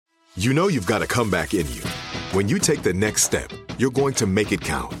You know you've got a comeback in you. When you take the next step, you're going to make it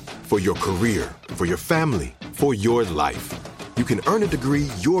count for your career, for your family, for your life. You can earn a degree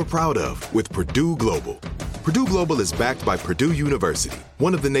you're proud of with Purdue Global. Purdue Global is backed by Purdue University,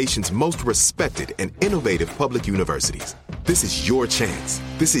 one of the nation's most respected and innovative public universities. This is your chance.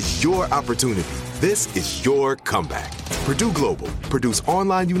 This is your opportunity. This is your comeback. Purdue Global, Purdue's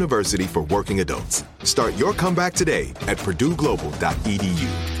online university for working adults. Start your comeback today at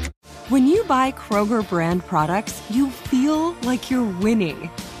purdueglobal.edu. When you buy Kroger brand products, you feel like you're winning.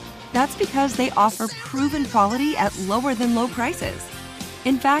 That's because they offer proven quality at lower than low prices.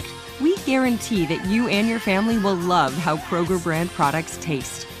 In fact, we guarantee that you and your family will love how Kroger brand products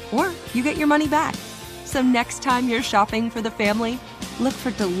taste, or you get your money back. So next time you're shopping for the family, look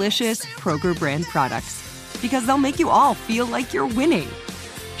for delicious Kroger brand products, because they'll make you all feel like you're winning.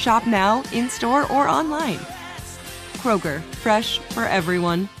 Shop now, in-store, or online. Kroger, fresh for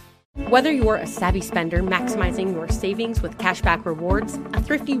everyone. Whether you're a savvy spender maximizing your savings with cashback rewards, a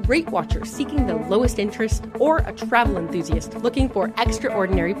thrifty rate watcher seeking the lowest interest, or a travel enthusiast looking for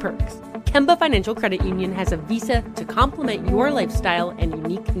extraordinary perks, Kemba Financial Credit Union has a visa to complement your lifestyle and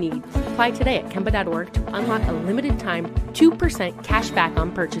unique needs. Apply today at Kemba.org to unlock a limited time 2% cash back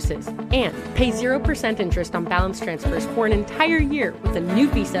on purchases and pay 0% interest on balance transfers for an entire year with a new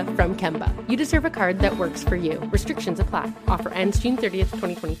visa from Kemba. You deserve a card that works for you. Restrictions apply. Offer ends June 30th,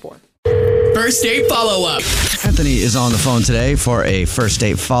 2024. First date follow-up. Anthony is on the phone today for a first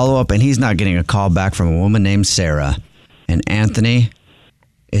date follow-up, and he's not getting a call back from a woman named Sarah. And Anthony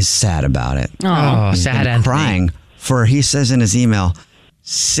is sad about it. Oh, He's sad been Anthony. crying for, he says in his email,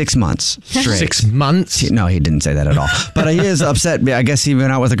 6 months straight. 6 months? No, he didn't say that at all. But he is upset. I guess he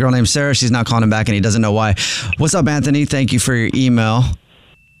went out with a girl named Sarah. She's not calling him back, and he doesn't know why. What's up, Anthony? Thank you for your email.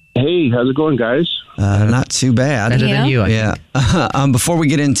 Hey, how's it going, guys? Not too bad. Better than you, I think. Before we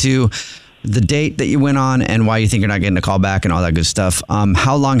get into the date that you went on and why you think you're not getting a call back and all that good stuff,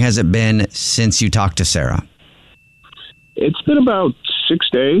 how long has it been since you talked to Sarah? It's been about 6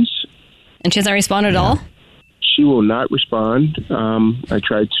 days. And she hasn't responded at all? She will not respond. I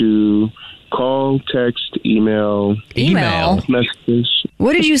tried to call, text, email. Messages.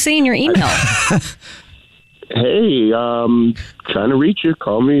 What did you say in your email? Hey, trying to reach you.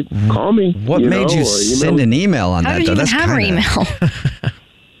 Call me. What made you send an email on How that, did you though? even have her email?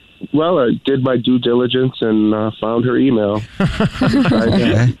 Well, I did my due diligence and found her email.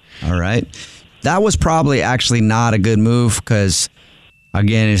 Okay. All right. That was probably actually not a good move because,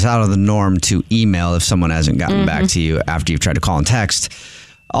 again, it's out of the norm to email if someone hasn't gotten back to you after you've tried to call and text.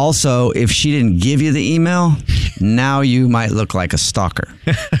 Also, if she didn't give you the email, now you might look like a stalker.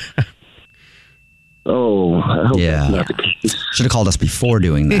 Oh, I hope that's not the case. Should have called us before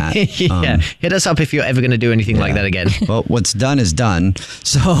doing that. Hit us up if you're ever going to do anything like that again. Well, what's done is done.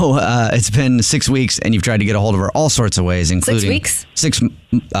 So it's been 6 weeks, and you've tried to get a hold of her all sorts of ways, including 6 weeks? 6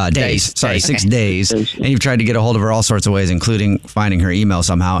 days. Sorry, 6 Okay. days. And you've tried to get a hold of her all sorts of ways, including finding her email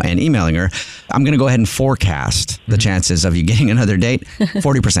somehow and emailing her. I'm going to go ahead and forecast the chances of you getting another date.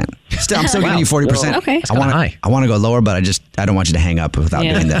 40%. I'm still giving you 40%. Okay. I want to go lower, but I don't want you to hang up without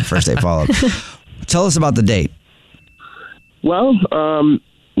doing that first date follow-up. Tell us about the date. Well,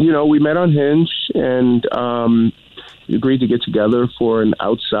 we met on Hinge and we agreed to get together for an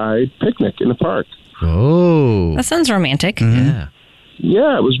outside picnic in the park. Oh. That sounds romantic. Yeah.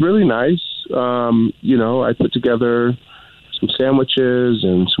 Yeah, it was really nice. I put together some sandwiches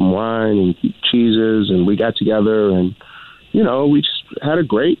and some wine and cheeses, and we got together and, we just had a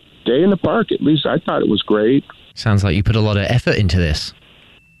great day in the park. At least I thought it was great. Sounds like you put a lot of effort into this.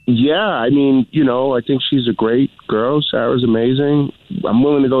 Yeah, I mean, I think she's a great girl. Sarah's amazing. I'm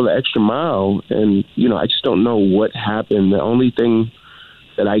willing to go the extra mile. And, I just don't know what happened. The only thing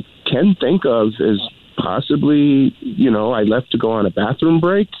that I can think of is possibly, I left to go on a bathroom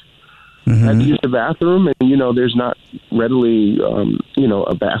break. I had to use the bathroom. And, there's not readily,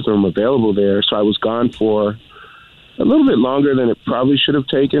 a bathroom available there. So I was gone for a little bit longer than it probably should have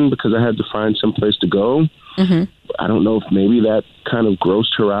taken because I had to find some place to go. I don't know if maybe that kind of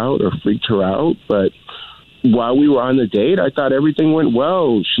grossed her out or freaked her out, but while we were on the date, I thought everything went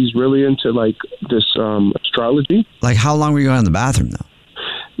well. She's really into this astrology. Like, how long were you in the bathroom though?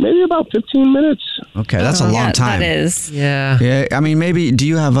 Maybe about 15 minutes. Okay, that's a long time. That is. Yeah. Yeah, I mean, maybe. Do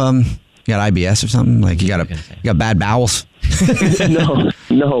you have you got IBS or something? Like you got bad bowels?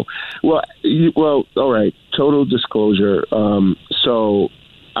 No. Well, all right. Total disclosure.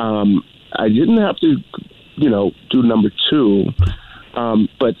 I didn't have to, do number 2.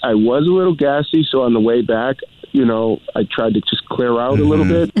 But I was a little gassy. So on the way back, I tried to just clear out a little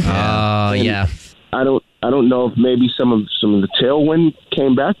bit. Oh, yeah. I don't I don't know if maybe some of the tailwind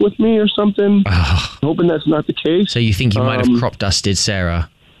came back with me or something. Hoping that's not the case. So you think you might have crop dusted Sarah?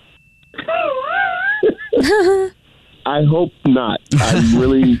 I hope not. I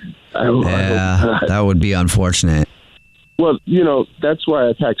really. I hope not. That would be unfortunate. Well, that's why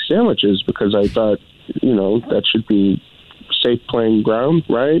I packed sandwiches, because I thought, that should be safe playing ground,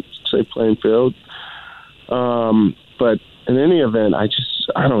 right? Safe playing field. But in any event,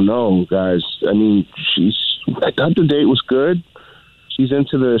 I don't know, guys. I mean, I thought the date was good. She's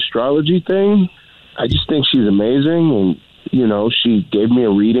into the astrology thing. I just think she's amazing. And, she gave me a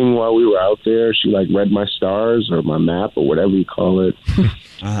reading while we were out there. She read my stars or my map or whatever you call it.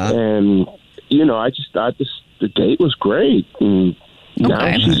 And, I just thought the date was great. And now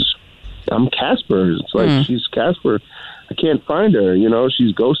I'm Casper. It's like she's Casper. I can't find her.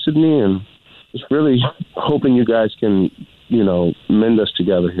 She's ghosted me, and just really hoping you guys can, mend us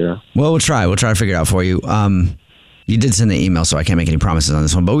together here. Well, we'll try. We'll try to figure it out for you. You did send an email, so I can't make any promises on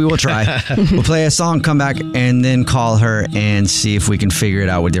this one, but we will try. We'll play a song, come back, and then call her and see if we can figure it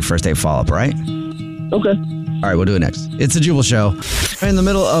out with your first date follow-up, all right? Okay. All right, we'll do it next. It's the Jubal Show. In the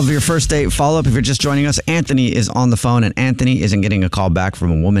middle of your first date follow-up, if you're just joining us, Anthony is on the phone, and Anthony isn't getting a call back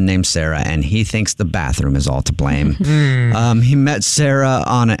from a woman named Sarah, and he thinks the bathroom is all to blame. He met Sarah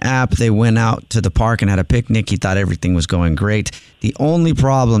on an app. They went out to the park and had a picnic. He thought everything was going great. The only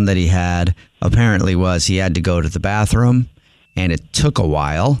problem that he had, apparently, was he had to go to the bathroom, and it took a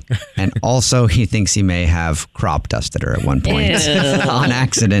while. And also, he thinks he may have crop dusted her at one point on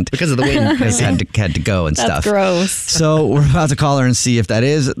accident. Because of the wind. Because he had to go and stuff. That's gross. So we're about to call her and see if that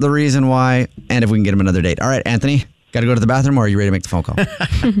is the reason why, and if we can get him another date. All right, Anthony, got to go to the bathroom, or are you ready to make the phone call?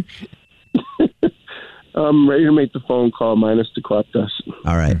 I'm ready to make the phone call minus the crop dust.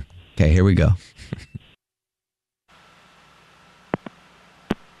 All right. Okay, here we go.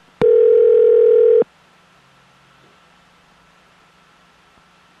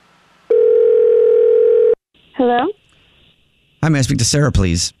 Hello? Hi, may I speak to Sarah,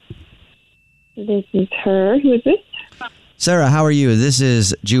 please? This is her. Who is this? Sarah, how are you? This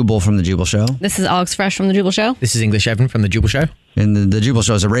is Jubal from The Jubal Show. This is Alex Fresh from The Jubal Show. This is English Evan from The Jubal Show. And the Jubal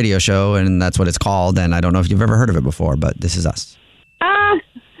Show is a radio show, and that's what it's called. And I don't know if you've ever heard of it before, but this is us.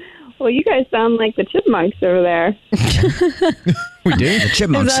 Well, you guys sound like the chipmunks over there. We do. The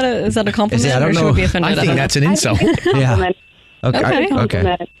chipmunks. Is that a compliment? I don't or should know. we be offended? I think that's an insult. Yeah. Okay.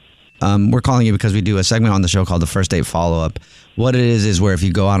 Compliment. We're calling you because we do a segment on the show called the First Date Follow-Up. What it is where if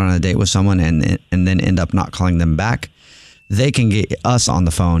you go out on a date with someone and then end up not calling them back, they can get us on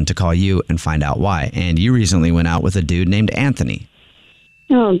the phone to call you and find out why. And you recently went out with a dude named Anthony.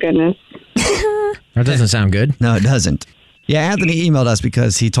 Oh, goodness. That doesn't sound good. No, it doesn't. Yeah, Anthony emailed us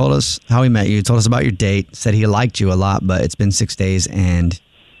because he told us how he met you, told us about your date, said he liked you a lot, but it's been 6 days and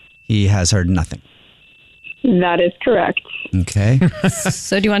he has heard nothing. That is correct. Okay.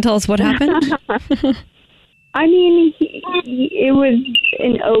 So do you want to tell us what happened? I mean, it was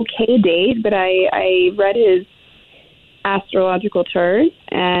an okay date, but I read his astrological chart,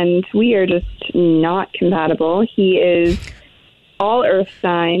 and we are just not compatible. He is all earth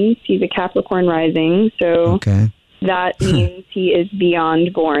signs. He's a Capricorn rising, so that means he is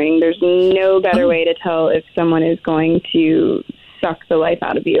beyond boring. There's no better way to tell if someone is going to suck the life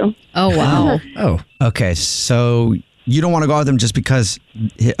out of you. Oh, wow. Oh. Okay, so you don't want to go out with him just because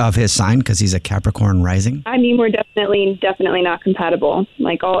of his sign, because he's a Capricorn rising? I mean, we're definitely not compatible.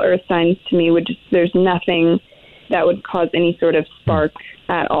 Like, all earth signs to me there's nothing that would cause any sort of spark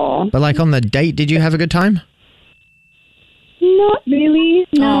at all. But like on the date, did you have a good time? Not really.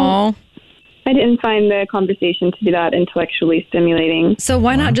 No. Aww. I didn't find the conversation to be that intellectually stimulating. So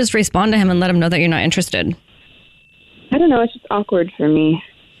why not just respond to him and let him know that you're not interested? I don't know. It's just awkward for me.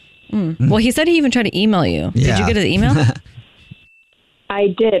 Well, he said he even tried to email you. Yeah. Did you get his email? I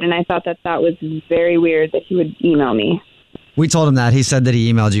did, and I thought that was very weird that he would email me. We told him that. He said that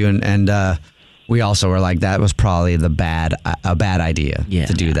he emailed you, and we also were like, that was probably a bad idea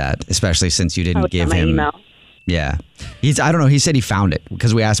to do that, especially since you didn't give him. Email. Yeah. I don't know. He said he found it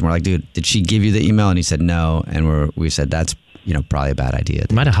because we asked him, we're like, dude, did she give you the email? And he said no. And we said, that's, probably a bad idea.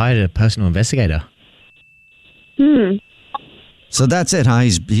 You might have hired a personal investigator. So that's it, huh?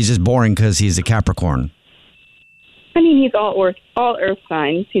 He's just boring because he's a Capricorn. I mean, he's all earth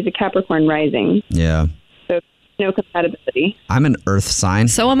signs. He's a Capricorn rising. Yeah. So no compatibility. I'm an earth sign.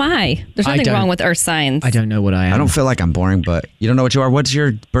 So am I. There's nothing wrong with earth signs. I don't know what I am. I don't feel like I'm boring, but you don't know what you are. What's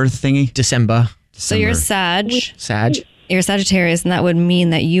your birth thingy? December. So you're Sag. Sag. You're Sagittarius, and that would mean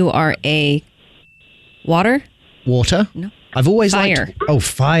that you are a water? Water? No. I've always Fire. liked... Oh,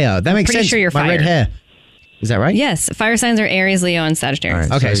 fire. That makes pretty sense. sure you're My fire. red hair. Is that right? Yes. Fire signs are Aries, Leo, and Sagittarius.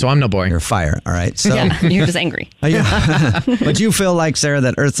 All right, Okay, so I'm not boring. You're fire. All right. So, Yeah, you're just angry. yeah. But you feel like, Sarah,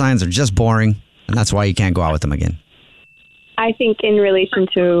 that earth signs are just boring, and that's why you can't go out with them again. I think in relation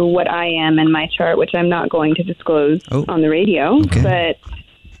to what I am in my chart, which I'm not going to disclose on the radio, Okay. but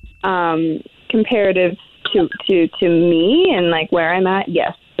comparative to me and like where I'm at,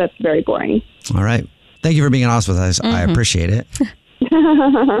 yes, that's very boring. All right. Thank you for being honest with us. I appreciate it.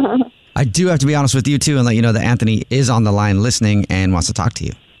 I do have to be honest with you, too, and let you know that Anthony is on the line listening and wants to talk to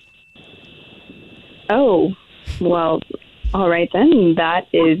you. Oh, well, all right then. That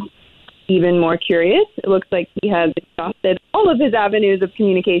is even more curious. It looks like he has exhausted all of his avenues of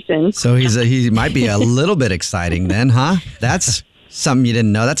communication. So he might be a little bit exciting then, huh? That's something you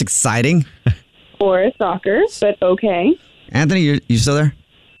didn't know. That's exciting. Or a stalker, but okay. Anthony, you still there?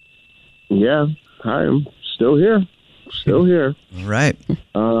 Yeah, I am still here. Still here. All right.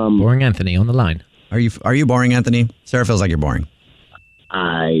 Boring Anthony on the line. Are you boring, Anthony? Sarah feels like you're boring.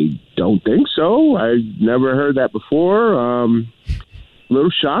 I don't think so. I never heard that before. A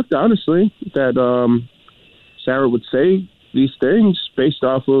little shocked, honestly, that Sarah would say these things based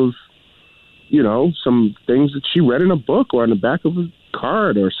off of, some things that she read in a book or on the back of a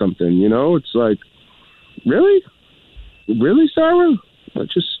card or something. It's like, really, Sarah?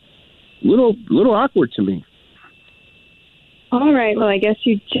 That's just a little awkward to me. All right. Well, I guess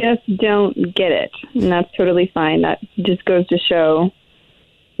you just don't get it, and that's totally fine. That just goes to show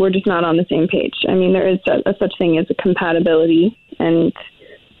we're just not on the same page. I mean, there is a such thing as a compatibility, and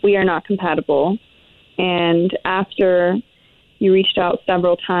we are not compatible. And after you reached out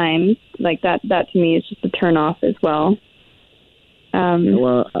several times, like that to me is just a turn off as well. So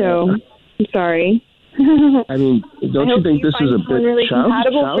I'm sorry. I mean, don't you think this is a bit really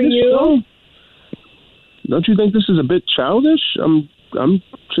compatible for childish? you? Though? Don't you think this is a bit childish?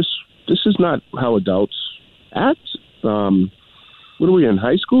 This is not how adults act. What are we in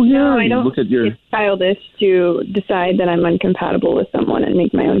high school here? No, I don't look at your. It's childish to decide that I'm incompatible with someone and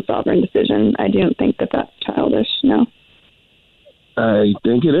make my own sovereign decision. I don't think that that's childish. No. I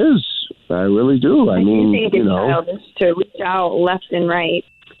think it is. I really do. I mean, think it's childish to reach out left and right.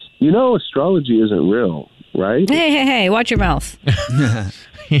 Astrology isn't real, right? Hey, watch your mouth.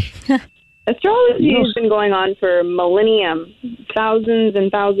 Astrology has been going on for millennium, thousands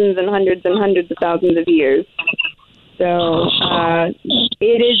and thousands and hundreds of thousands of years. So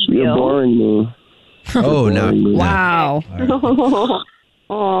it is real. You're boring me. Oh, no. Wow.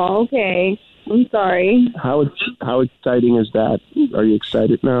 Oh, okay. I'm sorry. How exciting is that? Are you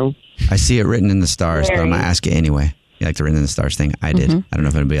excited now? I see it written in the stars, but I'm going to ask you anyway. You like the written in the stars thing? I did. I don't know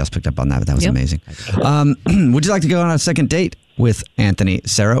if anybody else picked up on that, but that was amazing. Would you like to go on a second date with Anthony?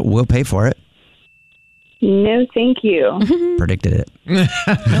 Sarah, we'll pay for it. No, thank you. Predicted it.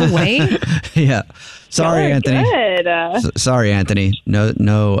 No way. Yeah. Sorry, You're Anthony. Good. Sorry, Anthony.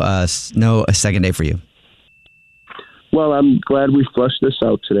 No a second date for you. Well, I'm glad we flushed this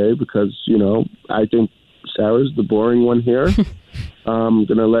out today because, I think Sarah's the boring one here. I'm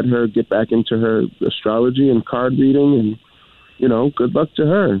going to let her get back into her astrology and card reading and, good luck to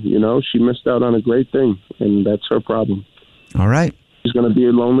her. She missed out on a great thing and that's her problem. All right. She's going to be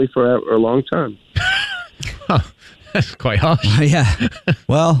lonely for a long time. Oh, that's quite harsh. Yeah.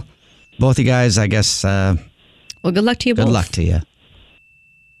 Well, both you guys, I guess. Well, good luck to you both. Good luck to you.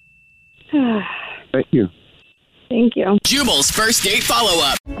 Thank you. Thank you. Jubal's first date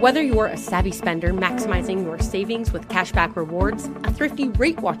follow-up. Whether you're a savvy spender maximizing your savings with cashback rewards, a thrifty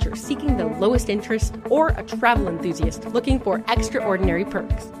rate watcher seeking the lowest interest, or a travel enthusiast looking for extraordinary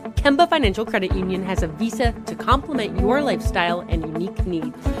perks, Kemba Financial Credit Union has a visa to complement your lifestyle and unique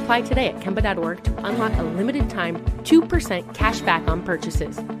needs. Apply today at Kemba.org to unlock a limited time 2% cash back on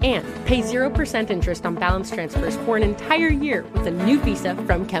purchases and pay 0% interest on balance transfers for an entire year with a new visa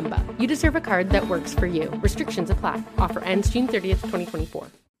from Kemba. You deserve a card that works for you. Restrictions apply. Offer ends June 30th, 2024.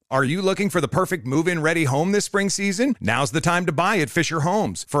 Are you looking for the perfect move-in ready home this spring season? Now's the time to buy at Fisher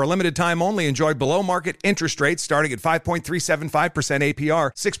Homes. For a limited time only, enjoy below-market interest rates starting at 5.375%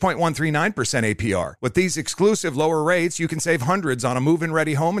 APR, 6.139% APR. With these exclusive lower rates, you can save hundreds on a move-in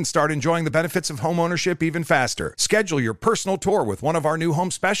ready home and start enjoying the benefits of homeownership even faster. Schedule your personal tour with one of our new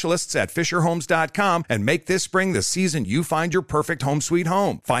home specialists at FisherHomes.com and make this spring the season you find your perfect home sweet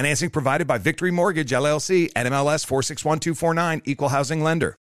home. Financing provided by Victory Mortgage, LLC, NMLS 461249, Equal Housing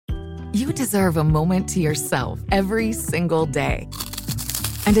Lender. You deserve a moment to yourself every single day.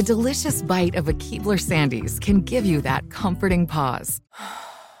 And a delicious bite of a Keebler Sandies can give you that comforting pause.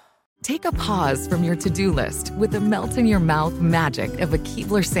 Take a pause from your to-do list with the melt-in-your-mouth magic of a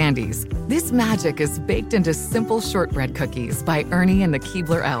Keebler Sandies. This magic is baked into simple shortbread cookies by Ernie and the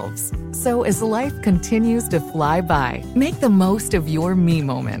Keebler Elves. So as life continues to fly by, make the most of your me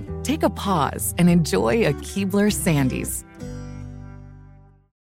moment. Take a pause and enjoy a Keebler Sandies.